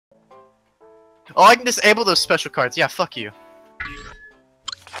Oh, I can disable those special cards. Yeah, fuck you.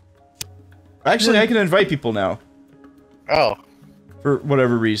 Actually, I can invite people now. Oh. For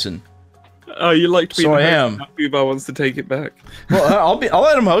whatever reason. Oh, you like to be So the I host, am. now FUBAR wants to take it back. Well, I'll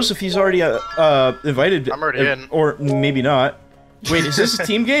let him host if he's already invited. I'm already in. Or maybe not. Wait, is this a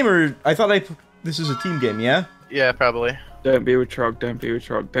team game or I thought this is a team game? Yeah. Yeah, probably. Don't be with Trog. Don't be with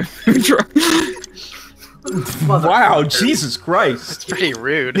Trog. Don't be with Trog. Wow, Jesus Christ. It's pretty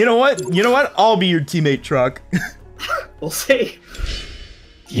rude. You know what? You know what? I'll be your teammate, Truck. We'll see.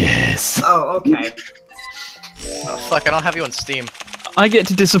 Yes. Oh, okay. Oh, fuck, I don't have you on Steam. I get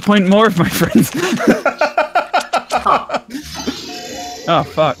to disappoint more of my friends. Huh. Oh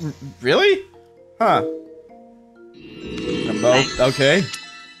fuck. Really? Huh. Oh, okay.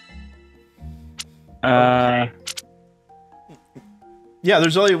 Yeah,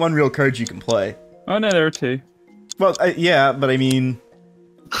 there's only one real card you can play. Oh no, there are two. Well, yeah, but I mean...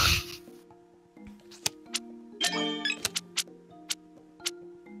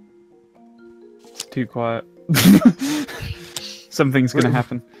 It's too quiet. Something's gonna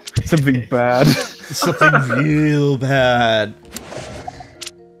happen. Something bad. Something real bad.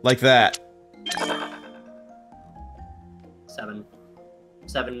 Like that. 7.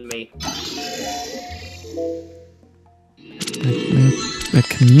 7 me. They're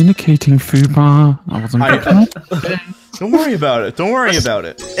communicating, FUBAR. I wasn't Don't worry about it. Don't worry about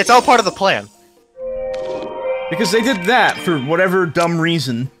it. It's all part of the plan. Because they did that for whatever dumb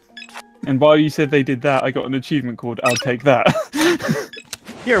reason. And while you said they did that, I got an achievement called I'll take that.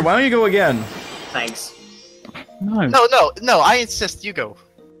 Here, why don't you go again? Thanks. No. No, I insist you go,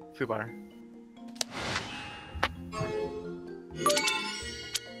 FUBAR.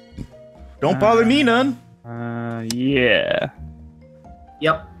 Don't bother me none. Yeah.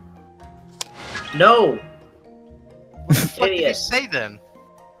 Yep. No! What the fuck did you Idiot. say then?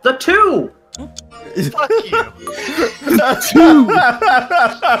 The 2! Fuck you.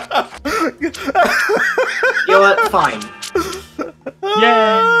 You know what? Fine.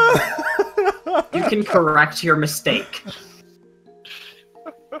 Yay! You can correct your mistake.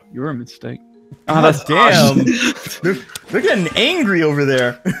 You're a mistake. Oh, that's damn. They're getting angry over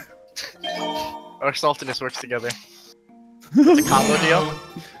there. Our saltiness works together. It's a combo deal.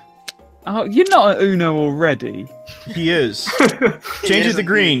 Oh, you're not at Uno already. He is. Change it to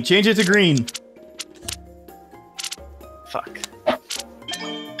green. Change it to green. Fuck.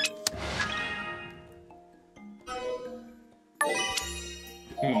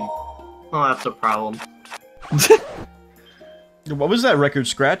 Oh, that's a problem. What was that record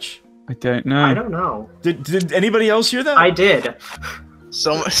scratch? I don't know. I don't know. Did anybody else hear that? I did.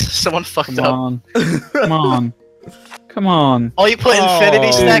 Someone fucked Come up. on. Come on. Come on. Oh, you put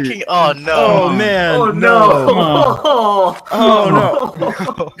infinity stacking? Oh no. Oh man. Oh no. no! Oh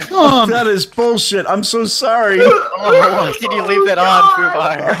no. Come on. That is bullshit. I'm so sorry. Oh, why did you leave that on,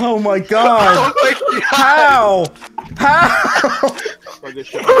 FUBAR? Oh my god. Oh my god. How? How?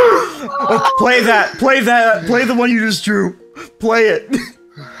 Oh, play that. Play that. Play the one you just drew. Play it.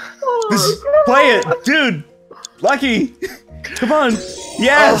 Play it, dude. Lucky. Come on.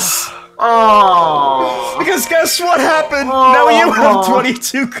 Yes. Oh! Because guess what happened? Now you have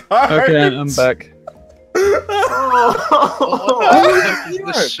 22 cards. Okay, I'm back.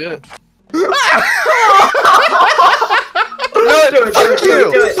 This shit. Do it, Fuck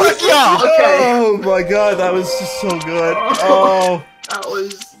you! do it. Fuck y'all! Okay. Oh my god, that was just so good. Oh That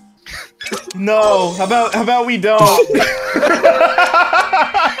was... no! How about we don't?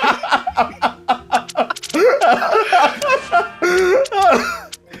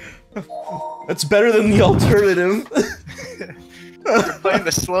 That's better than the alternative. We're playing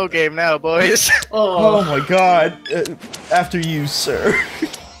the slow game now, boys. Oh my god! After you, sir.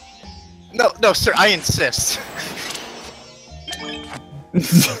 No, sir, I insist.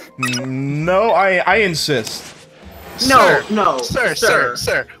 No, I insist. No, Sir, no,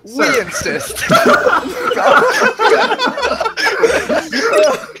 Sir, we insist.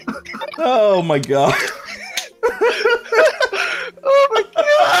 Oh my god. Oh my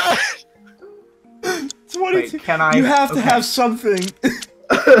god. 22. Wait, can I? You have to Okay. have something.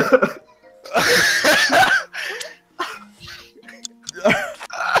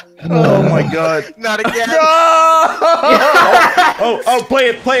 Oh my god. Not again. No! Oh, play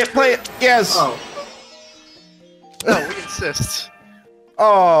it. Yes. Oh, No, we insist.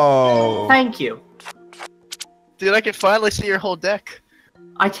 Oh. thank you. Dude, I can finally see your whole deck.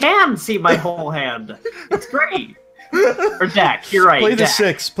 I can see my whole hand. It's great. Or deck, you're right. Play the deck.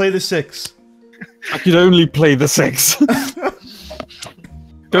 6. Play the 6. I could only play the 6.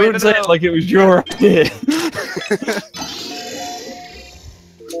 Don't say it like it was your idea.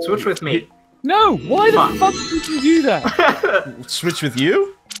 Switch with me. No, why the fuck did you do that? Switch with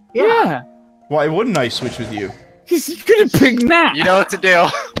you? Yeah. Why wouldn't I switch with you? You could have picked Nat. You know what to do.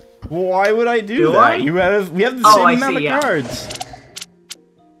 Why would I do Do that? I? We have the Oh, same I amount see, of yeah. cards.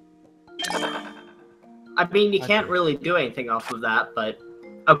 I mean, you can't really do anything off of that, but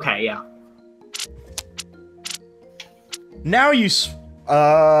okay, yeah. Now you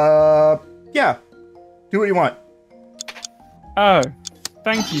yeah. Do what you want. Oh,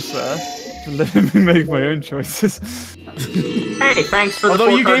 thank you, sir, for letting me make my own choices. Hey, thanks for the Although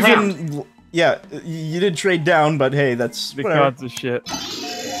you four-card gave hand. him, yeah, you did trade down, but hey, that's The whatever. cards are shit.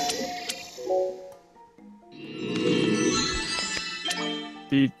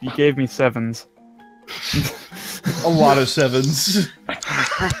 Dude, you gave me 7s. A lot of 7s.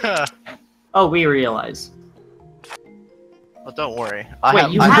 Oh, we realize. Well, don't worry.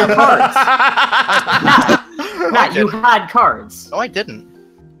 Wait, you had cards. Matt, you had cards. No, I didn't.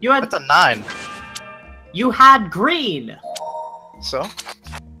 You had. That's a 9. You had green. So?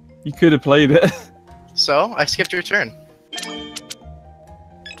 You could have played it. So? I skipped your turn.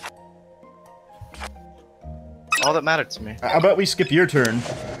 All that mattered to me. How about we skip your turn?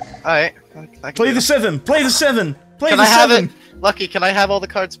 Alright. Play the 7! Play the 7! Play Can the I have 7! it? Lucky, can I have all the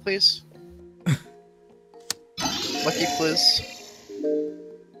cards, please? Lucky, please.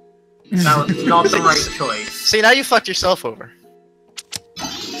 That was not the right choice. See, now you fucked yourself over.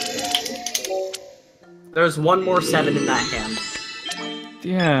 There's one more 7 in that hand.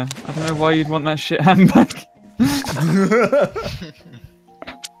 Yeah, I don't know why you'd want that shit hand back.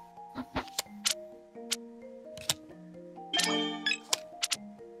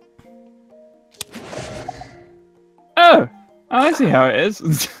 Oh, I see how it is.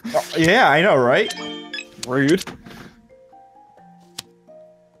 Oh, yeah, I know, right? Rude.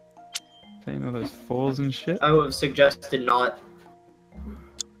 Playing all those 4s and shit. I would have suggested not.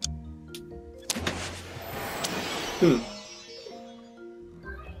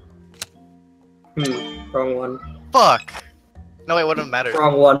 Wrong one. Fuck! No, it wouldn't have mattered.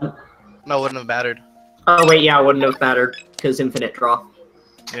 Wrong one. No, it wouldn't have mattered. Oh wait, yeah, it wouldn't have mattered because infinite draw.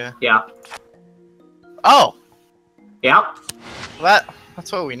 Yeah. Yeah. Oh! Yeah.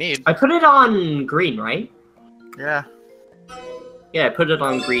 That's what we need. I put it on green, right? Yeah. Yeah, I put it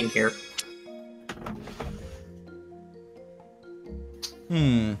on green here.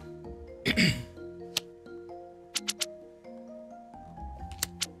 Hmm.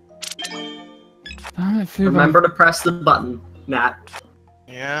 Damn it, FUBAR. Remember to press the button, Nat.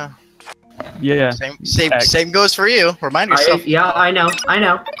 Yeah. Yeah, Same goes for you. Remind yourself. Yeah, I know.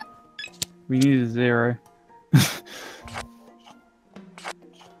 we need a 0.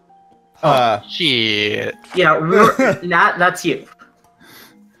 Shit. Yeah, Nat, that's you.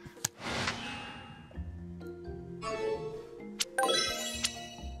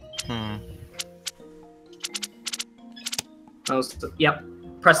 Yep.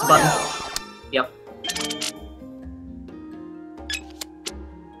 Press the button. Yep.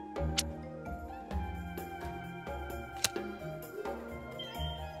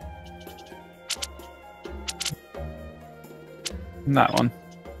 That one.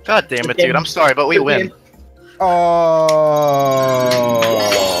 God damn it, dude. I'm sorry, but we win. Oh.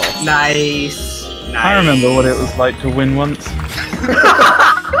 Nice. I remember what it was like to win once.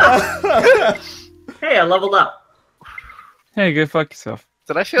 Hey, I leveled up. Hey, go fuck yourself.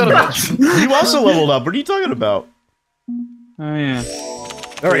 Did I fail to mention? You also leveled up. What are you talking about? Oh yeah.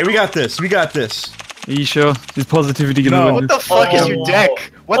 Alright, we got this. We got this. Are you sure? Is positivity gonna No. win What the this? fuck is your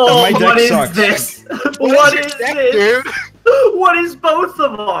deck? What the my deck what is sucks. this? What What is is your deck, this? dude? What is both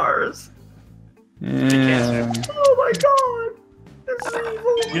of ours? Yeah. Oh my god. This is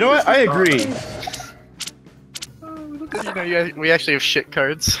evil. You know what? I agree. We actually have shit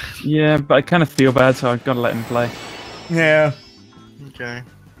cards. Yeah, but I kind of feel bad, so I've got to let him play. Yeah. Okay.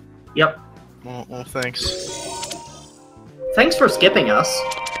 Yep. Well, thanks. Thanks for skipping us.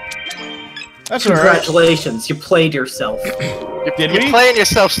 That's alright. Congratulations, you played yourself. Did You're we? playing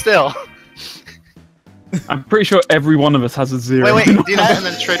yourself still. I'm pretty sure every one of us has a 0. Wait, do that and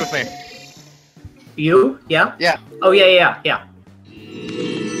then trade with me. You? Yeah? Yeah. Oh, yeah.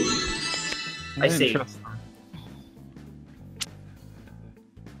 I I see.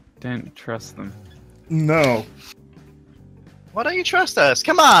 Don't trust them. No. Why don't you trust us?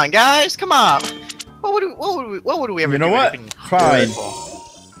 Come on, guys. Come on. What would we ever You know do what? anything Fine. good for?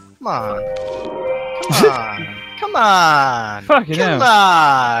 Come on. Come on. Come on. Fucking Come hell.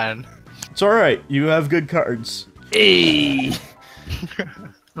 on. It's alright. You have good cards. Hey.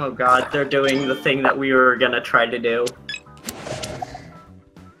 Oh god, they're doing the thing that we were gonna try to do.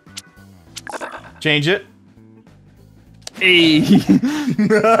 Change it. Hey.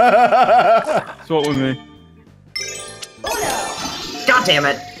 Swap with me. God damn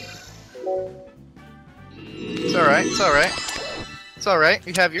it! It's alright, it's alright. It's alright,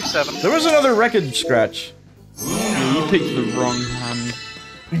 you have your 7. There was another wreckage scratch. Yeah, you picked the wrong hand.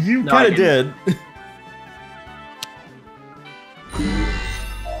 You No, I kind of did.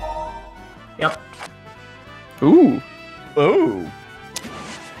 Yep. Ooh. Oh.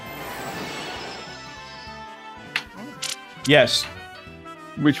 Yes,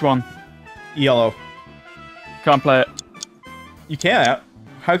 Which one? yellow. Can't play it. You can't.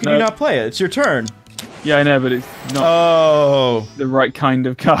 How can No. you not play it? It's your turn. Yeah, I know, but it's not Oh. the right kind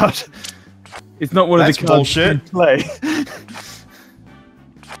of card. It's not one That's of the cards you bullshit. can play.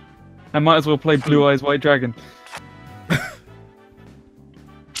 I might as well play Blue Eyes White Dragon.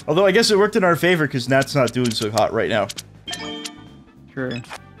 Although I guess it worked in our favor because Nat's not doing so hot right now. True.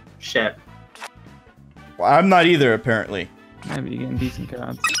 Shit. Well, I'm not either, apparently. Maybe you're getting decent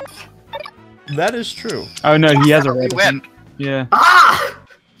cards. That is true. Oh no, he has a You red. win. Yeah. Ah!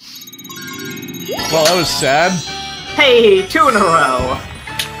 Well, that was sad. Hey, 2 in a row.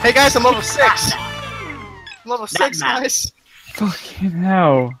 Hey guys, I'm level 6. I'm level 6, Matt. guys. Fucking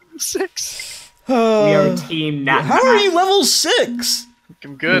hell. 6. We are team Nat. How are you level 6?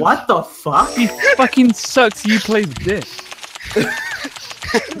 I'm good. What the fuck? He fucking sucks. You played this.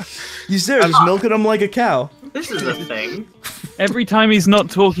 He's there, just milking him like a cow. This is a thing. Every time he's not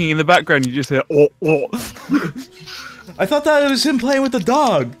talking in the background, you just hear oh oh. I thought that was him playing with the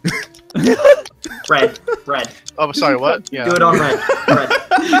dog. Red. Red. Oh, sorry, what? Yeah. Do it on red. Red.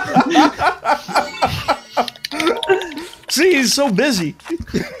 See, he's so busy.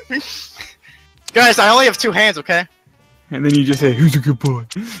 Guys, I only have 2 hands, okay? And then you just say, "Who's a good boy?"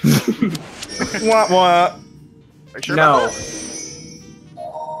 Wah wah. Are you sure about No.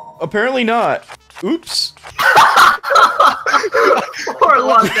 that? Apparently not. Oops. Poor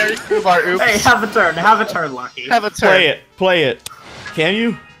Lucky. FUBAR, oops. Hey, have a turn. Have a turn, Lucky. Have a turn. Play it. Play it. Can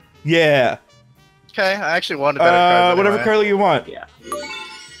you? Yeah. Okay, I actually wanted better cards. Whatever anyway. card you want. Yeah.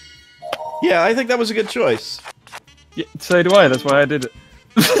 Yeah, I think that was a good choice. Yeah, so do I. That's why I did it.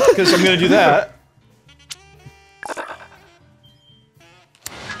 Because I'm gonna do that.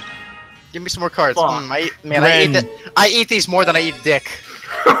 Give me some more cards. Fuck. I eat these more than I eat dick.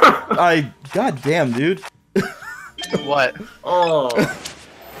 God damn, dude. What? Oh.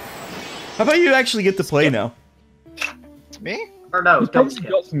 How about you actually get to play now? Me? Or no, He's don't probably skip.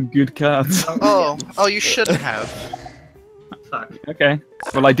 got some good cards. Oh, you shouldn't have. Fuck. Okay.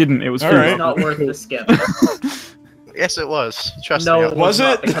 Well, I didn't. It was All free. right. It's not worth the skip. Yes, it was. Trust No, me. it Was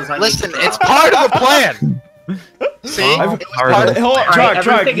not, it? because I need Listen, to it's drop. part of the plan. See? I've- It was part of the Hold on, Alright, Chuck,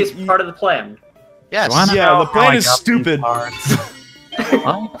 everything is you- part of the plan. Yes. Do I know Yeah, how the plan I is got these stupid. cards?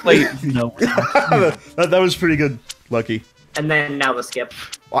 I played, that was pretty good, Lucky. And then now the skip.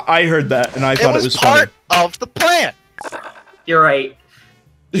 I heard that and I It thought was it was funny. part of the plan. You're right.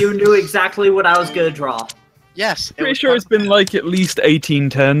 You knew exactly what I was gonna draw. Yes. it Pretty was sure part it's of the been like at least 18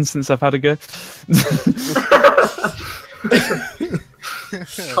 turns since I've had a go.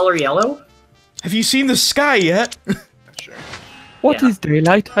 Color yellow? Have you seen the sky yet? plan. Sure. What Yeah. is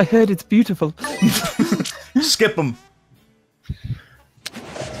daylight? I heard it's beautiful. Skip them.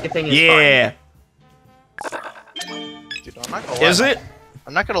 Skipping is Yeah. Dude, I'm not gonna lie. Is it?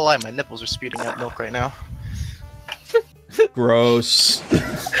 I'm not gonna lie. My nipples are spewing out milk right now. Gross.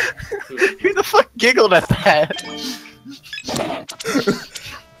 Who the fuck giggled at that?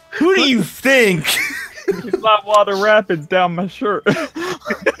 Who do you think? It's like water rapids down my shirt. Man,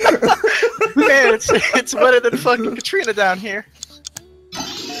 it's wetter than fucking Katrina down here.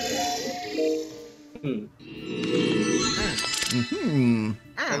 fine. Hmm.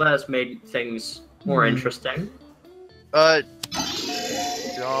 Well, that has made things more interesting. I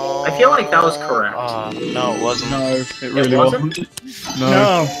feel like that was correct. No, it wasn't. No, it really wasn't? wasn't. No.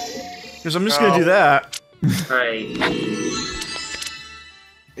 No. Because I'm just gonna do that. Right.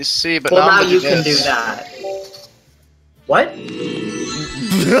 You see, but Well, now, now I'm you gonna can do this. that. What?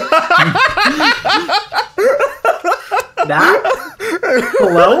 That?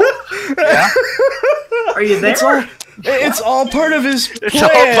 Hello? Yeah, Are you there? It's all part of his plan. it's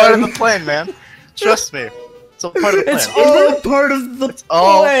all part of the plan, man. Trust me. It's all part of the plan. It's all part of the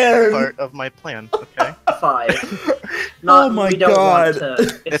all plan. part of my plan. Okay. 5. Not, Oh my we don't God. Want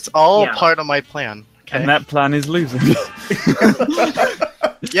to, It's all yeah. part of my plan. Okay. And that plan is losing.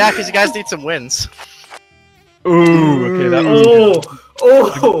 Yeah, because you guys need some wins. Ooh, okay, that was good.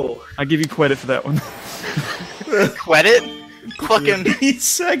 Oh! I give you credit for that one. Quit it. Fucking, He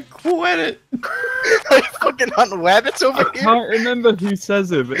said quit it. fucking hunting rabbits over I here. can't remember who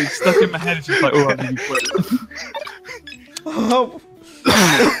says it, but it's stuck in my head. It's just like, oh, I'll give you credit. Oh.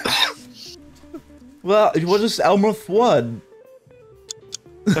 Well, what is Elmroth 1?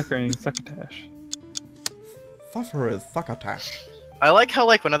 Succotash. Succotash. I like how,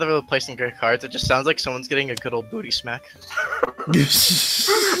 like, whenever they're placing great cards, it just sounds like someone's getting a good old booty smack.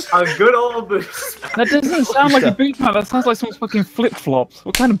 A good old boost. That doesn't sound like a boot smack. That sounds like someone's fucking flip flops.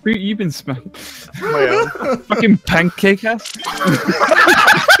 What kind of boot you been smacking? My own. Fucking pancake ass.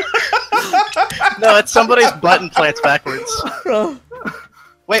 No, it's somebody's button plants backwards.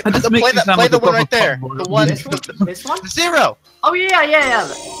 Wait, That just play makes me sound play like the a one right proper there. fuckboy. The one, This one? This one? the 0. Oh yeah.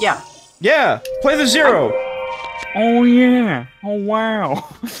 Yeah, play the 0. Oh yeah. Oh wow.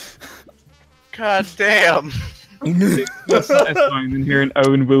 God damn. That's satisfying than hearing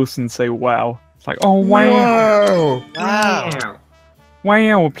Owen Wilson say wow. It's like, oh wow. Wow. Wow.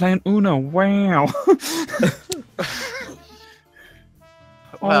 Wow, we're playing Uno. Wow.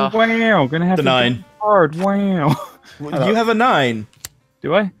 Well, Oh wow, gonna have The to 9. get hard. Wow. You have a 9.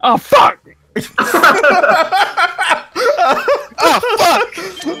 Do I? Oh fuck! oh fuck!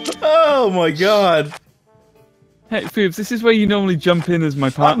 Oh my god. Hey Foobs, this is where you normally jump in as my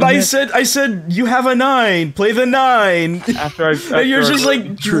partner. I said you have a 9. Play the 9. And you're just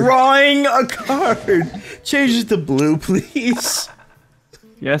like drawing a card. Change it to blue, please.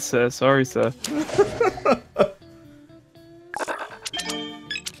 Yes, sir. Sorry, sir.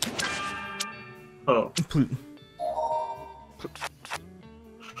 Oh.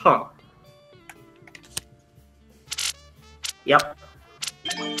 Huh. Yep.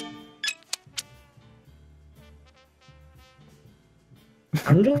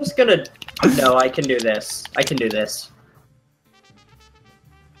 I'm just gonna... No, I can do this. I can do this.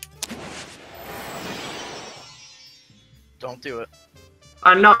 Don't do it.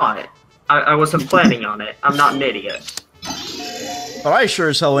 I'm not. I wasn't planning on it. I'm not an idiot. But I sure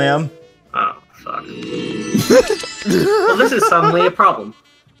as hell am. Oh, fuck. Well, this is suddenly a problem.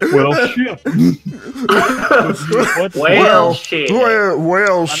 Well, shit. Well, shit.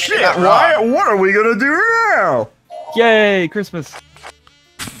 Well, shit. What are we gonna do now? Yay, Christmas.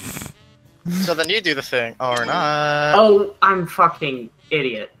 So then you do the thing, or not. Oh, I'm fucking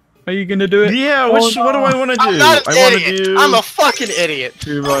idiot. Are you gonna do it? Yeah, what do I want to do? I'm not an I want to idiot. do. I'm a fucking idiot.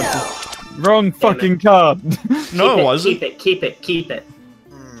 Too much. Wrong fucking card. No, it wasn't. Keep it.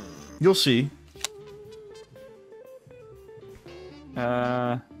 You'll see.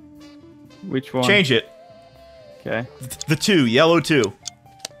 Which one? Change it. Okay. The 2, yellow 2.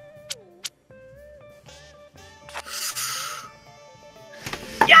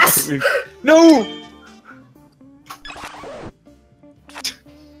 Yes! No!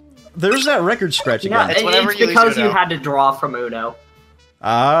 There's that record scratch Yeah, again. It's whenever it's you lose because you Uno. had to draw from Uno.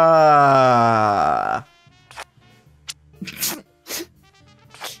 Ah.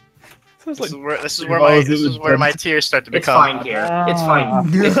 Sounds This like is where my tears start to It's become. fine here. It's fine.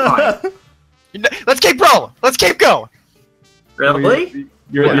 It's fine. Let's keep rolling. Let's keep going. Really?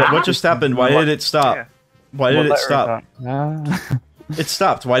 What just happened? Why did it stop? Yeah. Why did it stop? Ah. It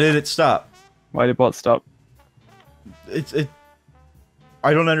stopped. Why did it stop? Why did what stop? It.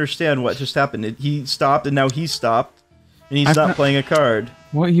 I don't understand what just happened. He stopped and now he stopped, and he's not playing a card.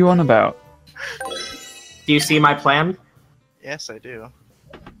 What are you on about? Do you see my plan? Yes, I do.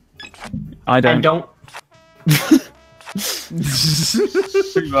 I don't. And don't.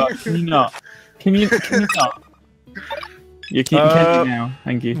 Can you not? Can you not? You can now.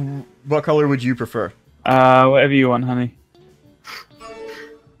 Thank you. What color would you prefer? Whatever you want, honey.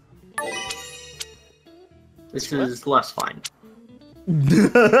 This is less fine.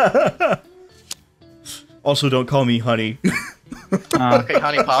 Also, don't call me honey. Okay,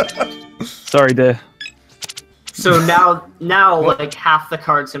 honey pop. Sorry, dear. So now, like half the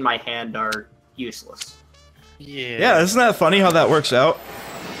cards in my hand are useless. Yeah. Yeah, isn't that funny how that works out?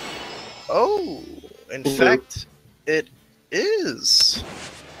 Oh, in fact, it is.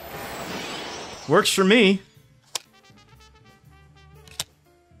 Works for me.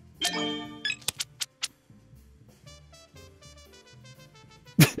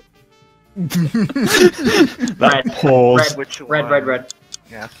 Red, Pause. Which red. one?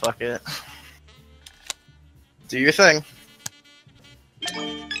 Yeah, fuck it. Do your thing.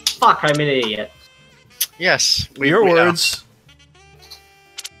 Fuck, I'm an idiot. Yes. Your we know. words.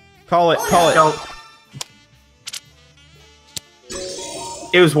 Call it. Call it. Don't.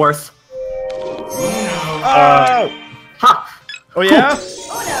 It was worth. Oh! Ha! Oh yeah?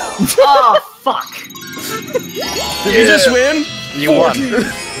 Oh fuck! Did you just win? You won.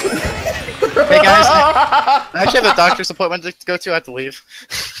 Hey guys, I actually have a doctor's appointment to go to. I have to leave.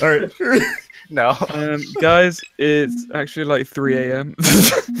 Alright. No. Guys, it's actually like 3 a.m.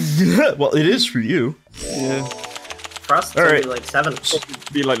 Well, it is for you. Yeah. trust. All It's right. only like 7 for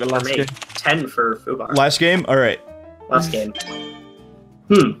Be like the last me. game. 10 for FUBAR. Last game? Alright. Last game.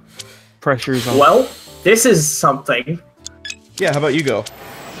 Pressure is on. Well, this is something. Yeah, how about you go?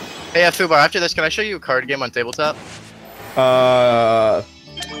 Hey, FUBAR, after this, can I show you a card game on tabletop?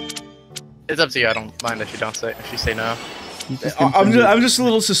 It's up to you. I don't mind if you don't say if you say no. I'm just a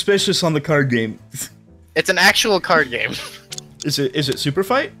little suspicious on the card game. It's an actual card game. Is it Super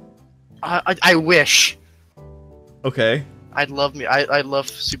Fight? I wish. Okay. I love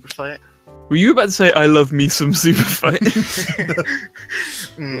Super Fight. Were you about to say I love me some Super Fight?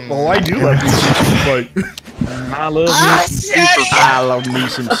 Well, I do love me some Super Fight. I love me some Super Fight. I love me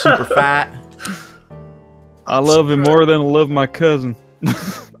some Super Fight. I love him more than I love my cousin.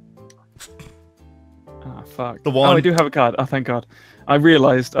 Ah, fuck. The one. Oh, I do have a card. Oh, thank God. I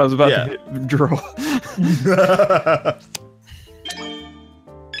realized I was about to hit draw.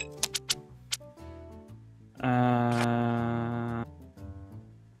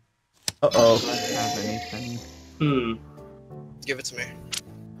 Uh-oh. I don't have anything. Give it to me.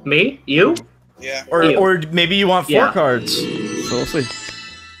 Me? You? Yeah. Or maybe you want 4 Yeah. cards. So we'll see.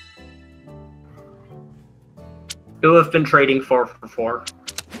 Who have been trading 4 for 4?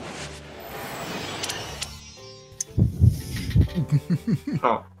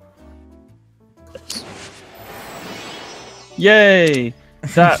 Oh. Yay!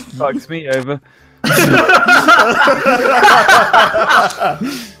 That fucks me over.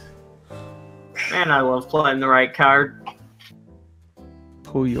 Man, I love playing the right card.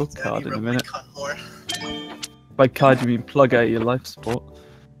 Pull your card in a minute. More. By card, you mean plug out your life support.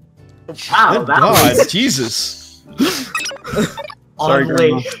 Wow, Good that God, was Jesus. Sorry,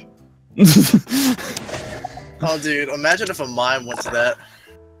 oddly. Oh, dude, imagine if a mime went to that.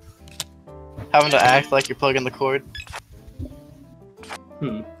 Having to act like you're plugging the cord.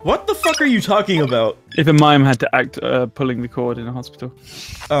 What the fuck are you talking about? If a mime had to act pulling the cord in a hospital.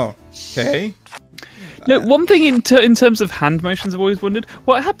 Oh, okay. No, one thing in terms of hand motions, I've always wondered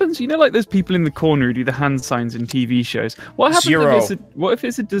what happens. You know, like those people in the corner who do the hand signs in TV shows. What happens? Zero. What if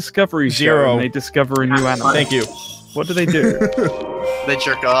it's a Discovery show Zero. and they discover a new animal? Thank you. What do they do? They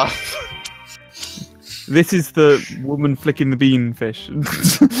jerk off. This is the woman flicking the bean fish.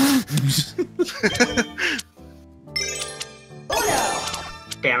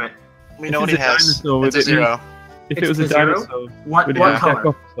 Damn it. We If know what it's he a has. dinosaur, would It's a it be- 0. If It's it was a the zero? dinosaur, What would it what be a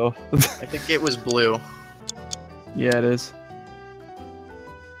color? jack-off? I think it was blue. Yeah, it is.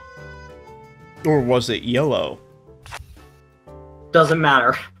 Or was it yellow? Doesn't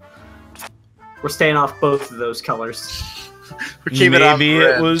matter. We're staying off both of those colors. We keep it on Maybe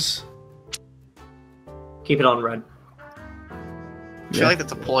red. it was. Keep it on red. I feel like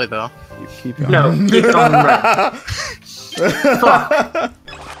that's a ploy, though. You keep it on. No, keep it on red. Fuck.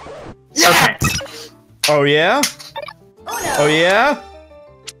 Okay. Oh yeah? Oh yeah?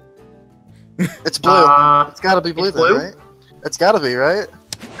 It's blue. It's gotta be blue, it's then, blue? right? It's gotta be, right?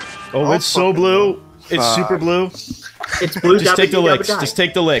 Oh, Oh, it's so fucking blue. It's Fuck. super blue. It's blue. Just take the dabba-dee, licks. dabba-die. Just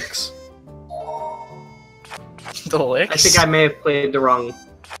take the licks. The licks? I think I may have played the wrong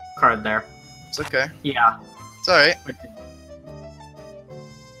card there. It's okay. Yeah. It's alright.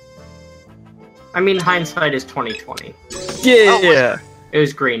 I mean, hindsight is 20/20. Yeah. It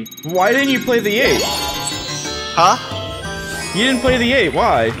was green. Why didn't you play the 8? Huh? You didn't play the 8.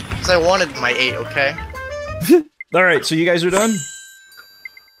 Why? Because I wanted my 8, okay? All right, so you guys are done. That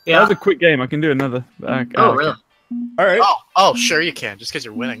Yeah. was a quick game. I can do another. Oh, really? All right. Oh, sure you can, just because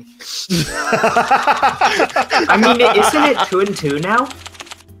you're winning. I mean, isn't it 2-2 now?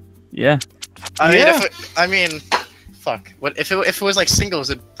 Yeah. I mean, fuck. What if it was like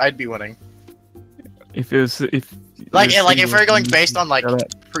singles? I'd be winning. If it was if We're going based on like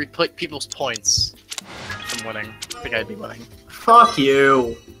Correct. people's points from winning, I think I'd be winning. Fuck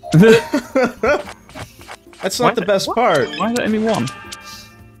you. That's not the best part. Why is that only one?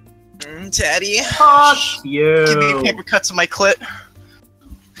 Daddy, Fuck you. give me paper cuts on my clit.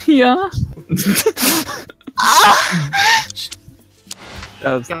 Yeah.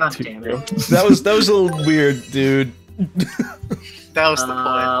 That was God too damn real. it. That was a little weird, dude. That was the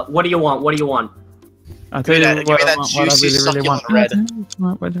point. What do you want? What do you want? I'll tell Give you me what I that want, what I juicy, really want.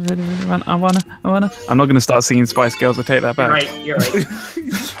 succulent What I really want. I wanna. I'm not gonna start singing Spice Girls. I take that You're back. right. You're right.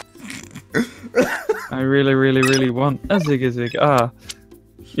 I really want a zig a zig.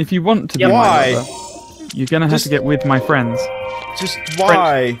 If you want to be Yeah, my why? lover, you're gonna have to get with my friends. Just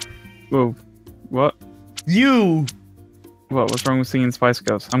why? Whoa, what? You. What? What's wrong with singing Spice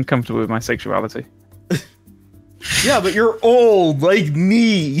Girls? I'm comfortable with my sexuality. Yeah, but you're old like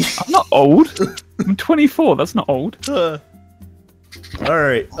me. I'm not old. I'm 24. That's not old. All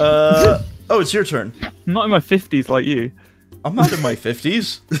right. Oh, it's your turn. I'm not in my 50s like you. I'm not in my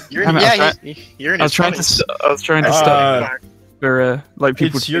 50s. You're Damn in, it, yeah, you're in I was his trying to. 20s. I was trying to stop for like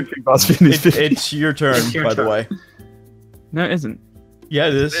people. It's your- drinking bars in his 50s. It's your turn, It's your by the turn. way. No, it isn't. Yeah,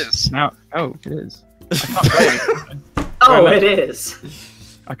 it It is. is. Now, oh, it is. Oh, Right, it is.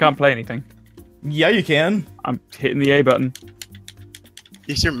 I can't play anything. Yeah, you can. I'm hitting the A button.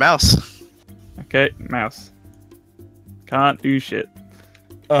 Use your mouse. Okay, mouse. Can't do shit.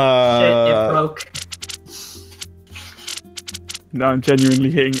 Shit, it broke. No, I'm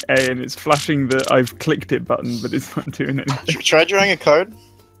genuinely hitting A and it's flashing the I've clicked it button, but it's not doing anything. Try drawing a card.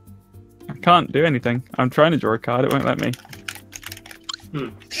 I can't do anything. I'm trying to draw a card, it won't let me.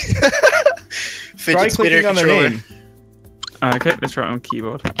 Fidget Try spinner clicking on the controller. name. Okay, let's try it on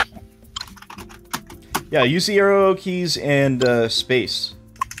keyboard. Yeah, use the arrow keys and space.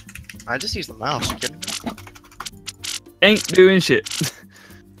 I just use the mouse. You kidding me? Ain't doing shit.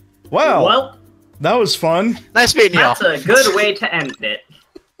 Wow, Well, that was fun. Nice meeting y'all. that's a good way to end it.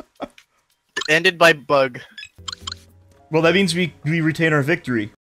 Ended by bug. Well, that means we retain our victory.